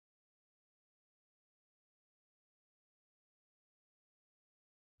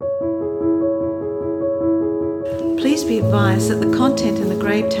Please be advised that the content in the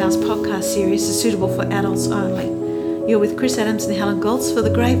Grave Tales podcast series is suitable for adults only. You're with Chris Adams and Helen Goltz for the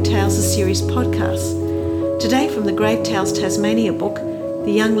Grave Tales, a series podcast. Today from the Grave Tales Tasmania book,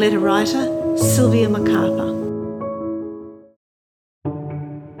 the young letter writer, Sylvia MacArthur.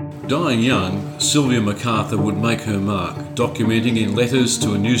 Dying young, Sylvia MacArthur would make her mark, documenting in letters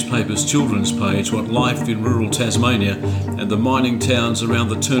to a newspaper's children's page what life in rural Tasmania and the mining towns around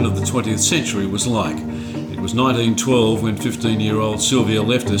the turn of the 20th century was like. It was 1912 when 15-year-old Sylvia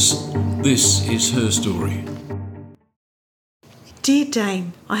left us. This is her story. Dear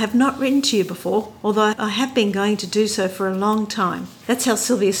Dame, I have not written to you before, although I have been going to do so for a long time. That's how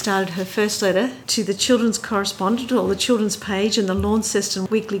Sylvia started her first letter to the Children's Correspondent, or the Children's Page, in the Launceston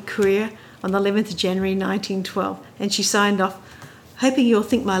Weekly Courier on the 11th of January 1912. And she signed off, hoping you'll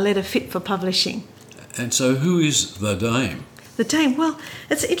think my letter fit for publishing. And so who is the Dame? The Dame? Well,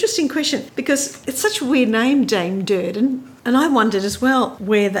 it's an interesting question because it's such a weird name, Dame Durden. And I wondered as well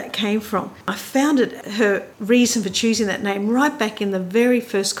where that came from. I found her reason for choosing that name right back in the very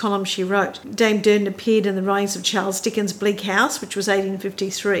first column she wrote. Dame Durden appeared in the writings of Charles Dickens' Bleak House, which was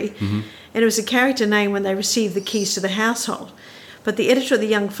 1853, and it was a character name when they received the keys to the household. But the editor of the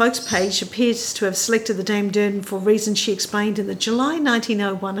Young Folks page appears to have selected the Dame Durden for reasons she explained in the July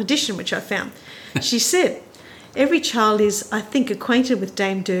 1901 edition, which I found. She said, "Every child is, I think, acquainted with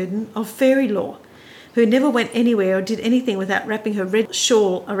Dame Durden of fairy lore, who never went anywhere or did anything without wrapping her red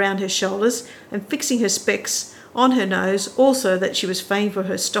shawl around her shoulders and fixing her specs on her nose, also that she was famed for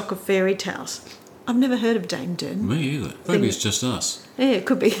her stock of fairy tales." I've never heard of Dame Durden. Me either. Maybe it's just us. Yeah, it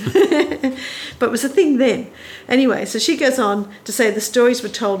could be. But it was a thing then. Anyway, so she goes on to say the stories were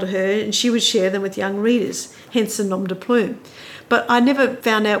told to her and she would share them with young readers, hence the nom de plume. But I never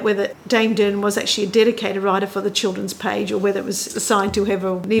found out whether Dame Durden was actually a dedicated writer for the children's page or whether it was assigned to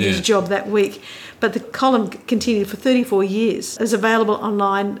whoever needed a job that week. But the column continued for 34 years. It's available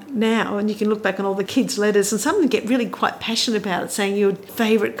online now, and you can look back on all the kids' letters, and some of them get really quite passionate about it, saying your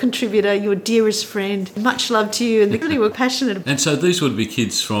favourite contributor, your dearest friend, much love to you, and they really were passionate. And so these would be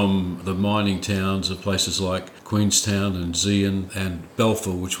kids from the mining towns of places like Queenstown and Zeehan and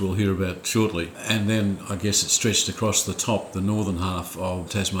Balfour, which we'll hear about shortly. And then I guess it stretched across the top, the northern half of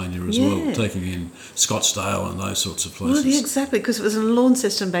Tasmania as well, taking in Scottsdale and those sorts of places. Well, yeah, exactly, because it was a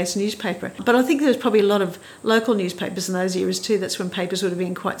Launceston-based newspaper. But I think there was probably a lot of local newspapers in those eras too. That's when papers would have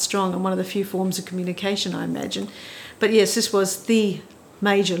been quite strong and one of the few forms of communication, I imagine. But yes, this was the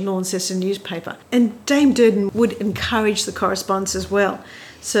major Launceston newspaper. And Dame Durden would encourage the correspondence as well.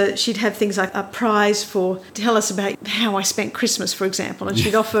 So she'd have things like a prize for tell us about how I spent Christmas, for example, and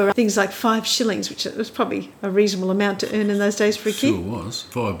she'd offer things like 5 shillings, which was probably a reasonable amount to earn in those days for a kid. Sure was.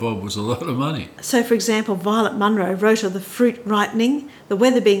 5 bob was a lot of money. So, for example, Violet Munro wrote of the fruit ripening, the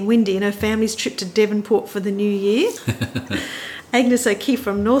weather being windy, and her family's trip to Devonport for the new year. Agnes O'Keefe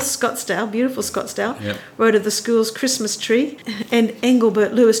from North Scottsdale, beautiful Scottsdale, wrote of the school's Christmas tree, and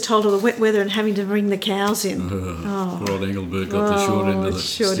Engelbert Lewis told of the wet weather and having to bring the cows in. Poor old Engelbert got the short end of the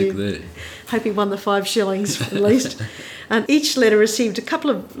stick there. Hope he won the 5 shillings at least. And each letter received a couple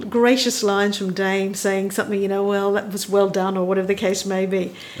of gracious lines from Dame saying something, well, that was well done, or whatever the case may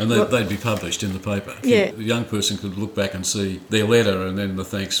be. And they'd be published in the paper. Yeah. The young person could look back and see their letter and then the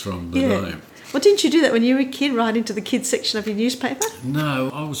thanks from the Dame. Well, didn't you do that when you were a kid, right into the kids section of your newspaper?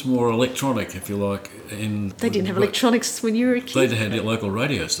 No, I was more electronic, if you like. They didn't have electronics when you were a kid? They had local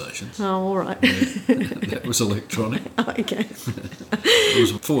radio stations. Oh, all right. That was electronic. Oh, okay. It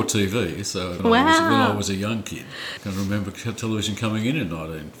was for TV, so when I was a young kid. I can remember television coming in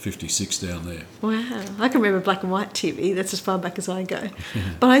 1956 down there. Wow. I can remember black and white TV. That's as far back as I go.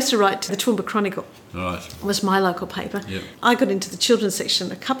 But I used to write to the Toowoomba Chronicle. Right. It was my local paper. Yep. I got into the children's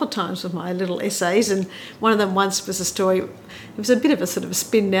section a couple of times with my little essays, and one of them once was a story. It was a bit of a sort of a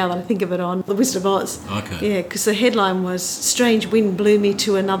spin now that I think of it on The Wizard of Oz. Okay. Yeah, because the headline was "Strange Wind Blew Me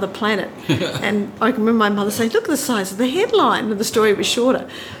to Another Planet." And I can remember my mother saying, "Look at the size of the headline," and the story was shorter.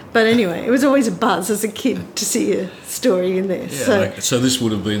 But anyway, it was always a buzz as a kid to see a story in there. Yeah, so this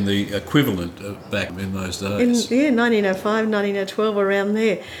would have been the equivalent back in those days. 1905, 1912, around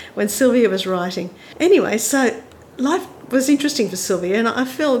there, when Sylvia was writing. Anyway, so life was interesting for Sylvia, and I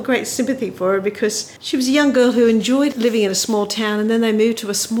feel great sympathy for her because she was a young girl who enjoyed living in a small town, and then they moved to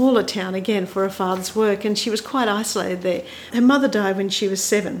a smaller town again for her father's work, and she was quite isolated there. Her mother died when she was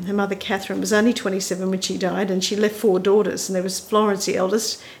 7. Her mother, Catherine, was only 27 when she died, and she left 4 daughters, and there was Florence, the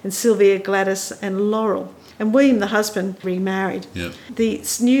eldest, and Sylvia, Gladys, and Laurel. And William, the husband, remarried. Yep. The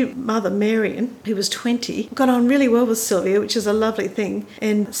new mother, Marion, who was 20, got on really well with Sylvia, which is a lovely thing.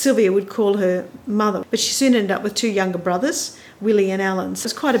 And Sylvia would call her mother. But she soon ended up with two younger brothers, Willie and Alan. So it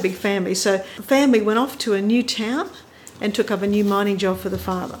was quite a big family. So the family went off to a new town and took up a new mining job for the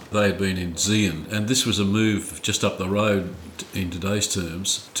father. They had been in Zeehan, and this was a move just up the road, in today's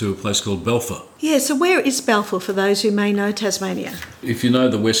terms, to a place called Balfour. Yeah, so where is Balfour for those who may know Tasmania? If you know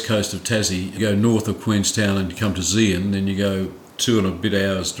the west coast of Tassie, you go north of Queenstown and you come to Zeehan, then you go 2 and a bit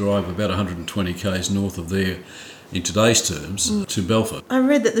hours drive, about 120 k's north of there, in today's terms, to Balfour. I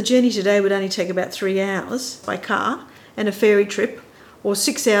read that the journey today would only take about 3 hours by car and a ferry trip, or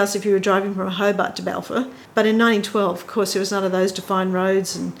 6 hours if you were driving from Hobart to Balfour. But in 1912, of course, there was none of those defined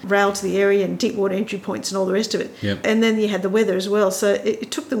roads and rail to the area and deep water entry points and all the rest of it. Yep. And then you had the weather as well, so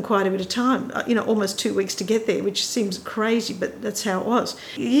it took them quite a bit of time, almost 2 weeks to get there, which seems crazy, but that's how it was.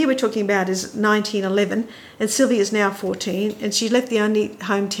 The year we're talking about is 1911, and Sylvia is now 14, and she left the only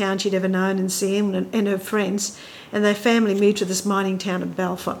hometown she'd ever known in Zeehan and her friends, and their family moved to this mining town of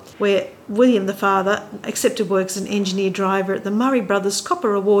Balfour, where William, the father, accepted work as an engineer driver at the Murray Brothers Copper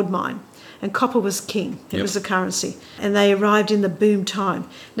Reward Mine. And copper was king. It was the currency. And they arrived in the boom time.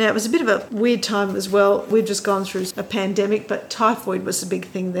 Now, it was a bit of a weird time as well. We've just gone through a pandemic, but typhoid was the big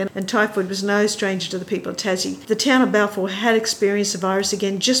thing then. And typhoid was no stranger to the people of Tassie. The town of Balfour had experienced the virus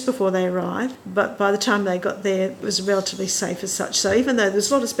again just before they arrived, but by the time they got there, it was relatively safe as such. So even though there's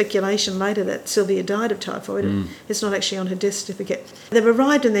a lot of speculation later that Sylvia died of typhoid, it's not actually on her death certificate. They've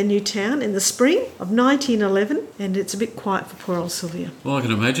arrived in their new town in the spring of 1911, and it's a bit quiet for poor old Sylvia. Well, I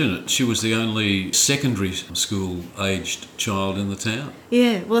can imagine it. She was the only secondary school-aged child in the town.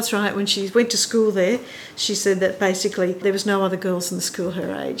 Yeah, well, that's right. When she went to school there, she said that basically there was no other girls in the school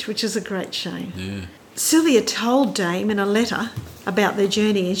her age, which is a great shame. Yeah. Sylvia told Dame in a letter about their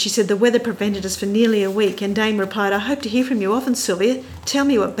journey, and she said the weather prevented us for nearly a week, and Dame replied, "I hope to hear from you often, Sylvia. Tell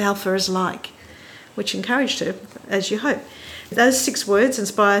me what Balfour is like," which encouraged her, as you hope. Those 6 words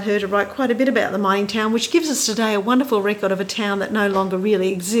inspired her to write quite a bit about the mining town, which gives us today a wonderful record of a town that no longer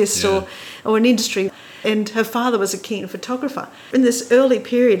really exists, or an industry. And her father was a keen photographer. In this early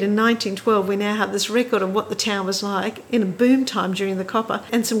period in 1912, we now have this record of what the town was like in a boom time during the copper,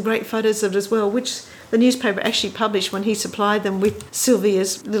 and some great photos of it as well, which the newspaper actually published when he supplied them with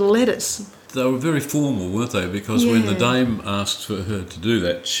Sylvia's little letters. They were very formal, weren't they? Because when the dame asked for her to do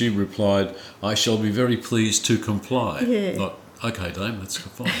that, she replied, "I shall be very pleased to comply." Yeah. Not, "Okay, dame, that's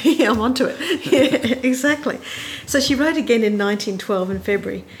fine." Yeah, I'm onto it. Yeah, exactly. So she wrote again in 1912 in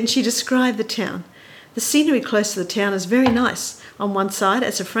February, and she described the town. The scenery close to the town is very nice. On one side,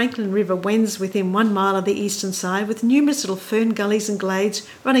 as the Franklin River wends within 1 mile of the eastern side, with numerous little fern gullies and glades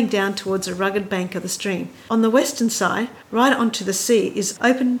running down towards a rugged bank of the stream. On the western side, right onto the sea, is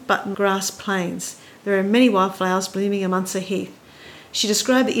open button grass plains. There are many wildflowers blooming amongst the heath. She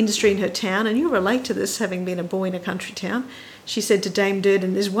described the industry in her town, and you'll relate to this, having been a boy in a country town. She said to Dame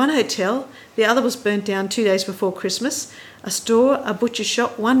Durden, "There's one hotel, the other was burnt down 2 days before Christmas, a store, a butcher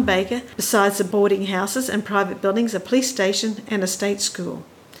shop, 1 baker, besides the boarding houses and private buildings, a police station and a state school."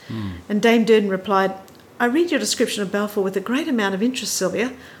 And Dame Durden replied, "I read your description of Balfour with a great amount of interest,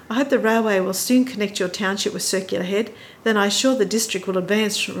 Sylvia. I hope the railway will soon connect your township with Circular Head, then I am sure the district will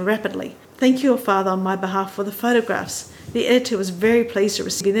advance rapidly. Thank your father on my behalf for the photographs. The editor was very pleased to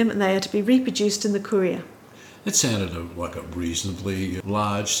receive them, and they are to be reproduced in the Courier." It sounded like a reasonably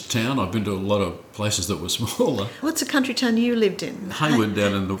large town. I've been to a lot of places that were smaller. What's the country town you lived in? Hayward,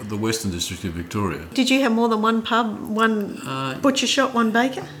 down in the Western District of Victoria. Did you have more than 1 pub, 1 butcher shop, 1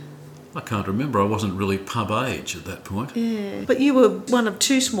 baker? I can't remember. I wasn't really pub age at that point. Yeah. But you were one of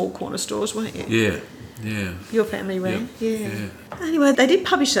 2 small corner stores, weren't you? Yeah. Your family ran? Yeah. Anyway, they did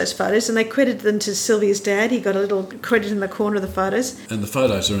publish those photos, and they credited them to Sylvia's dad. He got a little credit in the corner of the photos. And the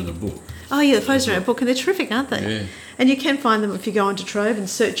photos are in the book. Oh yeah, the photos are in our book, and they're terrific, aren't they? Yeah. And you can find them if you go onto Trove and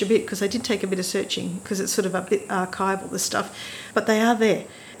search a bit, because they did take a bit of searching, because it's sort of a bit archival, this stuff. But they are there.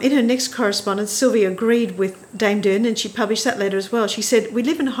 In her next correspondence, Sylvia agreed with Dame Durden, and she published that letter as well. She said, "We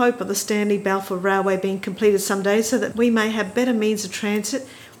live in hope of the Stanley Balfour Railway being completed someday, so that we may have better means of transit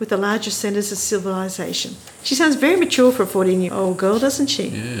with the larger centres of civilisation." She sounds very mature for a 14-year-old girl, doesn't she?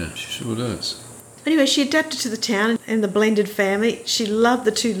 Yeah, she sure does. Anyway, she adapted to the town and the blended family. She loved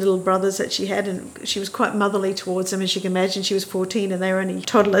the 2 little brothers that she had, and she was quite motherly towards them. As you can imagine, she was 14 and they were only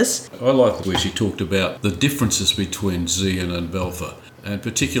toddlers. I like the way she talked about the differences between Zeehan and Balfour. and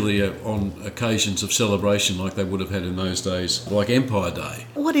particularly on occasions of celebration like they would have had in those days, like Empire Day.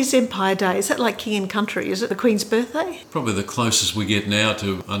 What is Empire Day? Is that like King and Country? Is it the Queen's birthday? Probably the closest we get now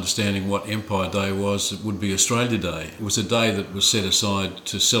to understanding what Empire Day was would be Australia Day. It was a day that was set aside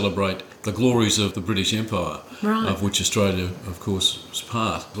to celebrate the glories of the British Empire, Right. of which Australia, of course, was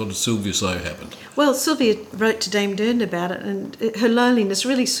part. What did Sylvia say happened? Well, Sylvia wrote to Dame Durden about it, and her loneliness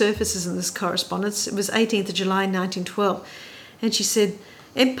really surfaces in this correspondence. It was 18th of July 1912, and she said,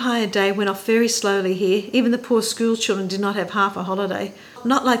 Empire Day went off very slowly here. Even the poor school children did not have half a holiday.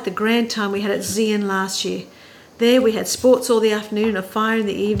 Not like the grand time we had at Zeehan last year. There we had sports all the afternoon and a fire in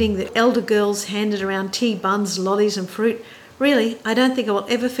the evening. The elder girls handed around tea, buns, lollies and fruit. Really, I don't think I will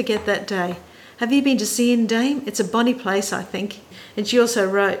ever forget that day. Have you been to Zeehan, Dame? It's a bonny place, I think. And she also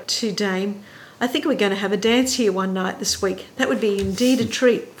wrote to Dame, I think we're going to have a dance here one night this week. That would be indeed a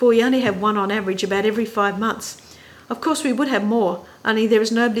treat, for we only have one on average about every 5 months. Of course we would have more, only there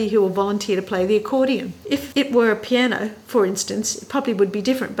is nobody who will volunteer to play the accordion. If it were a piano, for instance, it probably would be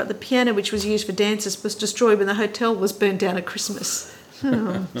different, but the piano which was used for dances was destroyed when the hotel was burnt down at Christmas.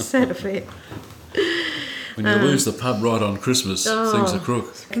 Oh, sad affair. When you lose the pub right on Christmas, things are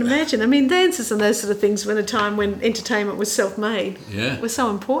crook. I can imagine. I mean, dances and those sort of things were in a time when entertainment was self-made. Yeah. Were so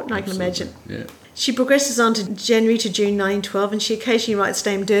important, I can imagine. Yeah. She progresses on to January to June 1912, and she occasionally writes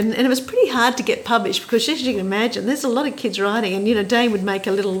Dame Durden, and it was pretty hard to get published because, as you can imagine, there's a lot of kids writing, and, Dame would make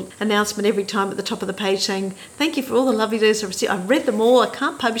a little announcement every time at the top of the page saying, thank you for all the lovely letters I've received. I've read them all, I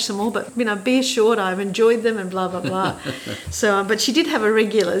can't publish them all, but, be assured I've enjoyed them and blah, blah, blah. So, but she did have her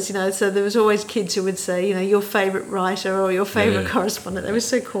regulars, so there was always kids who would say, your favourite writer or your favourite correspondent. They were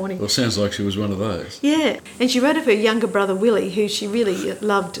so corny. Well, it sounds like she was one of those. Yeah, and she wrote of her younger brother Willie, who she really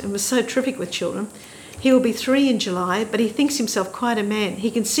loved and was so terrific with children. He will be 3 in July, but he thinks himself quite a man. He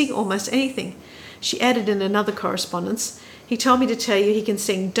can sing almost anything. She added in another correspondence, he told me to tell you he can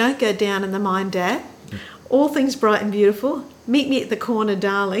sing Don't Go Down in the Mine, Dad, All Things Bright and Beautiful, Meet Me at the Corner,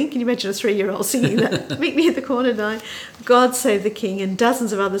 Darling. Can you imagine a 3-year-old singing that? Meet Me at the Corner, Darling, God Save the King, and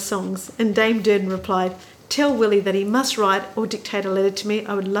dozens of other songs. And Dame Durden replied, tell Willie that he must write or dictate a letter to me.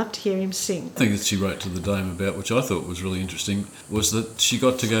 I would love to hear him sing. The thing that she wrote to the Dame about, which I thought was really interesting, was that she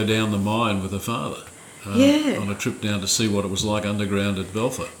got to go down the mine with her father. On a trip down to see what it was like underground at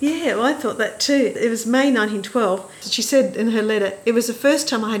Belfer. Yeah, well, I thought that too. It was May 1912. She said in her letter, it was the first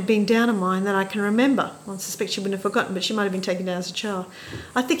time I had been down a mine that I can remember. Well, I suspect she wouldn't have forgotten, but she might have been taken down as a child.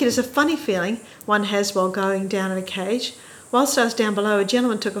 I think it is a funny feeling one has while going down in a cage. Whilst I was down below, a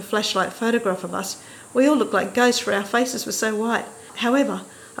gentleman took a flashlight photograph of us. We all looked like ghosts, for our faces were so white. However,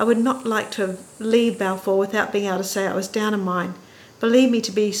 I would not like to leave Balfour without being able to say I was down a mine. Believe me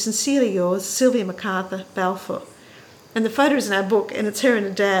to be sincerely yours, Sylvia MacArthur, Balfour. And the photo is in our book, and it's her and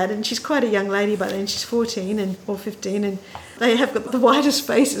her dad, and she's quite a young lady by then. She's 14 or 15, and they have got the whitest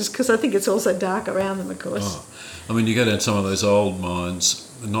faces because I think it's also dark around them, of course. You go down some of those old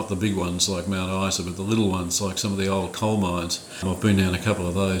mines, not the big ones like Mount Isa, but the little ones like some of the old coal mines. I've been down a couple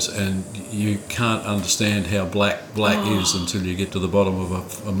of those, and you can't understand how black is until you get to the bottom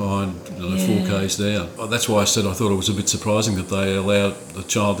of a mine 4 k's down. That's why I said I thought it was a bit surprising that they allowed the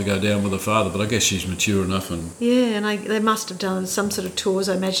child to go down with her father, but I guess she's mature enough. Yeah, and they must have done some sort of tours,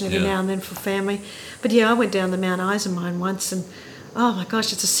 I imagine, every now and then for family. But yeah, I went down the Mount Isa mine once, and oh my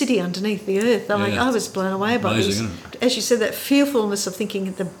gosh, it's a city underneath the earth. I was blown away by this. As you said, that fearfulness of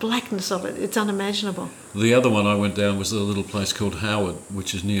thinking the blackness of it, it's unimaginable. The other one I went down was a little place called Howard,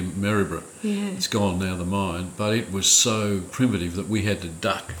 which is near Maryborough. Yeah. It's gone now, the mine, but it was so primitive that we had to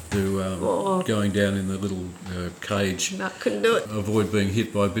duck to going down in the little cage. No, couldn't do it. Avoid being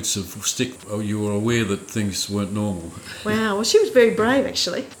hit by bits of stick. You were aware that things weren't normal. Wow, well, she was very brave,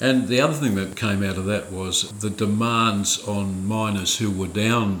 actually. And the other thing that came out of that was the demands on miners who were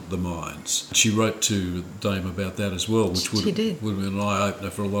down the mines. She wrote to Dame about that as well, which would have been an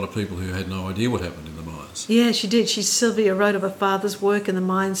eye-opener for a lot of people who had no idea what happened in the mines. Yeah, she did. Sylvia wrote of her father's work in the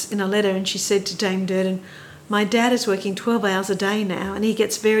mines in a letter, and she said to Dame Durden, my dad is working 12 hours a day now, and he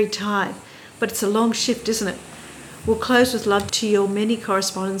gets very tired. But it's a long shift, isn't it? We'll close with love to your many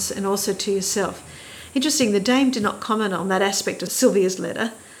correspondents and also to yourself. Interesting, the Dame did not comment on that aspect of Sylvia's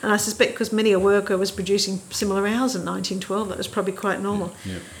letter, and I suspect because many a worker was producing similar hours in 1912, that was probably quite normal.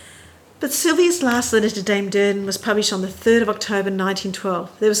 Yeah. But Sylvia's last letter to Dame Durden was published on the 3rd of October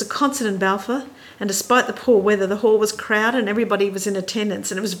 1912. There was a concert in Balfour, and despite the poor weather, the hall was crowded and everybody was in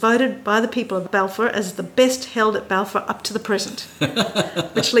attendance, and it was voted by the people of Balfour as the best held at Balfour up to the present,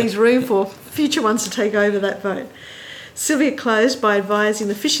 which leaves room for future ones to take over that vote. Sylvia closed by advising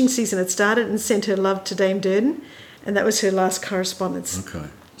the fishing season had started and sent her love to Dame Durden, and that was her last correspondence. Okay.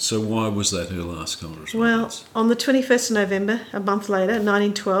 So why was that her last correspondence? Well, on the 21st of November, a month later,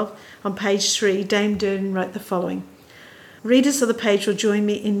 1912, on page 3, Dame Durden wrote the following. Readers of the page will join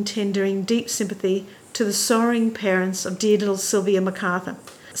me in tendering deep sympathy to the sorrowing parents of dear little Sylvia MacArthur.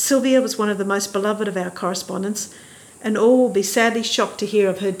 Sylvia was one of the most beloved of our correspondents, and all will be sadly shocked to hear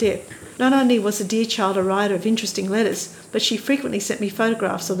of her death. Not only was the dear child a writer of interesting letters, but she frequently sent me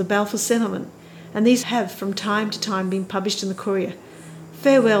photographs of the Balfour settlement, and these have from time to time been published in the Courier.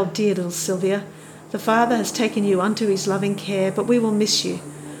 Farewell, dear little Sylvia. The Father has taken you unto his loving care, but we will miss you.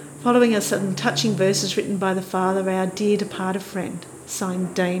 Following are some touching verses written by the father, our dear departed friend,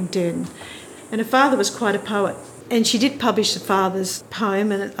 signed Dame Durden. And her father was quite a poet. And she did publish the father's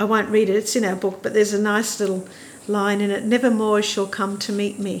poem, and I won't read it, it's in our book, but there's a nice little line in it. Nevermore shall come to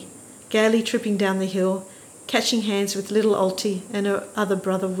meet me, gaily tripping down the hill, catching hands with little Alty and her other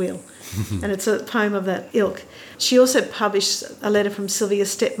brother Will. And it's a poem of that ilk. She also published a letter from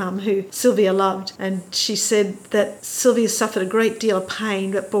Sylvia's stepmum, who Sylvia loved, and she said that Sylvia suffered a great deal of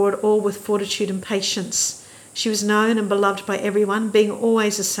pain but bore it all with fortitude and patience. She was known and beloved by everyone, being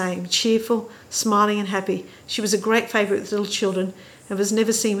always the same, cheerful, smiling and happy. She was a great favourite with little children and was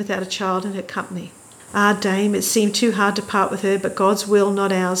never seen without a child in her company. Ah, Dame, it seemed too hard to part with her, but God's will,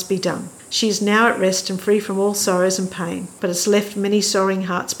 not ours, be done. She is now at rest and free from all sorrows and pain, but has left many sorrowing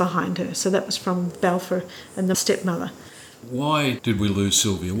hearts behind her. So that was from Balfour and the stepmother. Why did we lose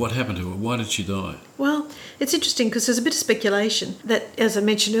Sylvia? What happened to her? Why did she die? Well, it's interesting because there's a bit of speculation that, as I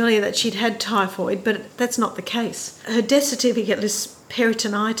mentioned earlier, that she'd had typhoid, but that's not the case. Her death certificate lists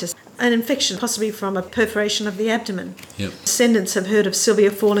peritonitis, an infection possibly from a perforation of the abdomen. Yep. Descendants have heard of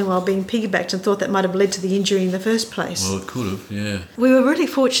Sylvia falling while being piggybacked and thought that might have led to the injury in the first place. Well, it could have, yeah. We were really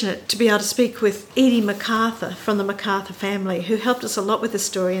fortunate to be able to speak with Edie MacArthur from the MacArthur family, who helped us a lot with the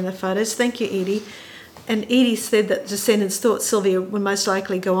story and the photos. Thank you, Edie. And Edie said that descendants thought Sylvia would most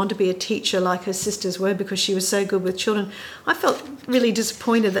likely go on to be a teacher like her sisters were because she was so good with children. I felt really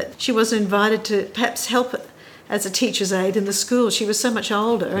disappointed that she wasn't invited to perhaps help as a teacher's aide in the school. She was so much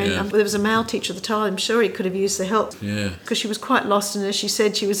older, and there was a male teacher at the time. I'm sure he could have used the help because she was quite lost, and as she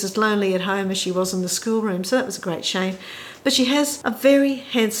said, she was as lonely at home as she was in the schoolroom, so that was a great shame. But she has a very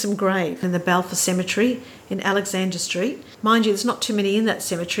handsome grave in the Balfour Cemetery in Alexander Street. Mind you, there's not too many in that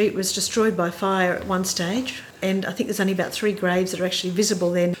cemetery. It was destroyed by fire at one stage, and I think there's only about 3 graves that are actually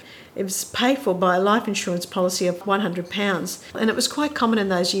visible then. It was paid for by a life insurance policy of £100, and it was quite common in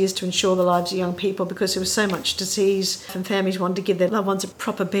those years to insure the lives of young people because there was so much disease and families wanted to give their loved ones a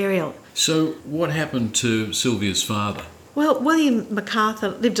proper burial. So what happened to Sylvia's father? Well, William MacArthur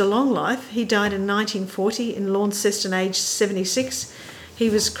lived a long life. He died in 1940 in Launceston, aged 76. He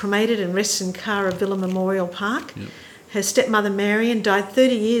was cremated and rests in Cara Villa Memorial Park. Yep. Her stepmother Marion died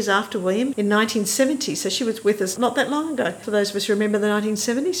 30 years after William in 1970, so she was with us not that long ago, for those of us who remember the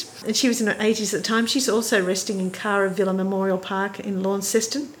 1970s. And she was in her 80s at the time. She's also resting in Cara Villa Memorial Park in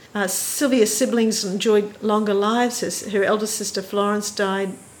Launceston. Sylvia's siblings enjoyed longer lives. Her eldest sister Florence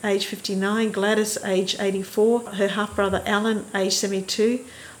died age 59, Gladys age 84, her half-brother Alan age 72,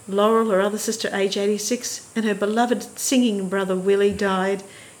 Laurel, her other sister, age 86, and her beloved singing brother Willie died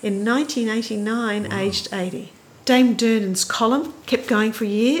in 1989, aged 80. Dame Durden's column kept going for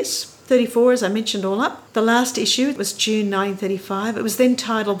years, 34 as I mentioned all up. The last issue was June 1935. It was then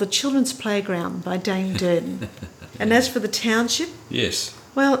titled The Children's Playground by Dame Durden. And as for the township... Yes.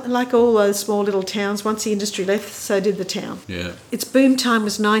 Well, like all those small little towns, once the industry left, so did the town. Yeah. Its boom time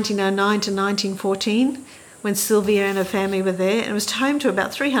was 1909 to 1914, when Sylvia and her family were there, and it was home to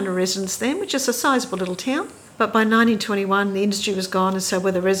about 300 residents then, which is a sizable little town. But by 1921, the industry was gone, and so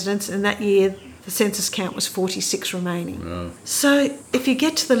were the residents, and that year the census count was 46 remaining. Wow. So if you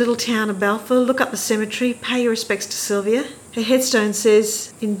get to the little town of Balfour, look up the cemetery, pay your respects to Sylvia. Her headstone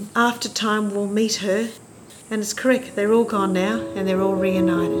says, "In after time we'll meet her." And it's correct, they're all gone now, and they're all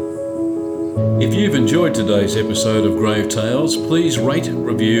reunited. If you've enjoyed today's episode of Grave Tales, please rate,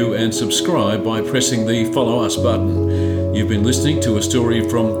 review and subscribe by pressing the Follow Us button. You've been listening to a story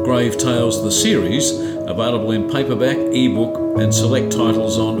from Grave Tales the series, available in paperback, ebook and select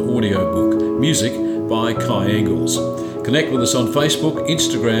titles on audiobook. Music by Kai Engels. Connect with us on Facebook,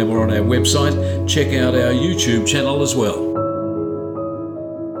 Instagram or on our website. Check out our YouTube channel as well.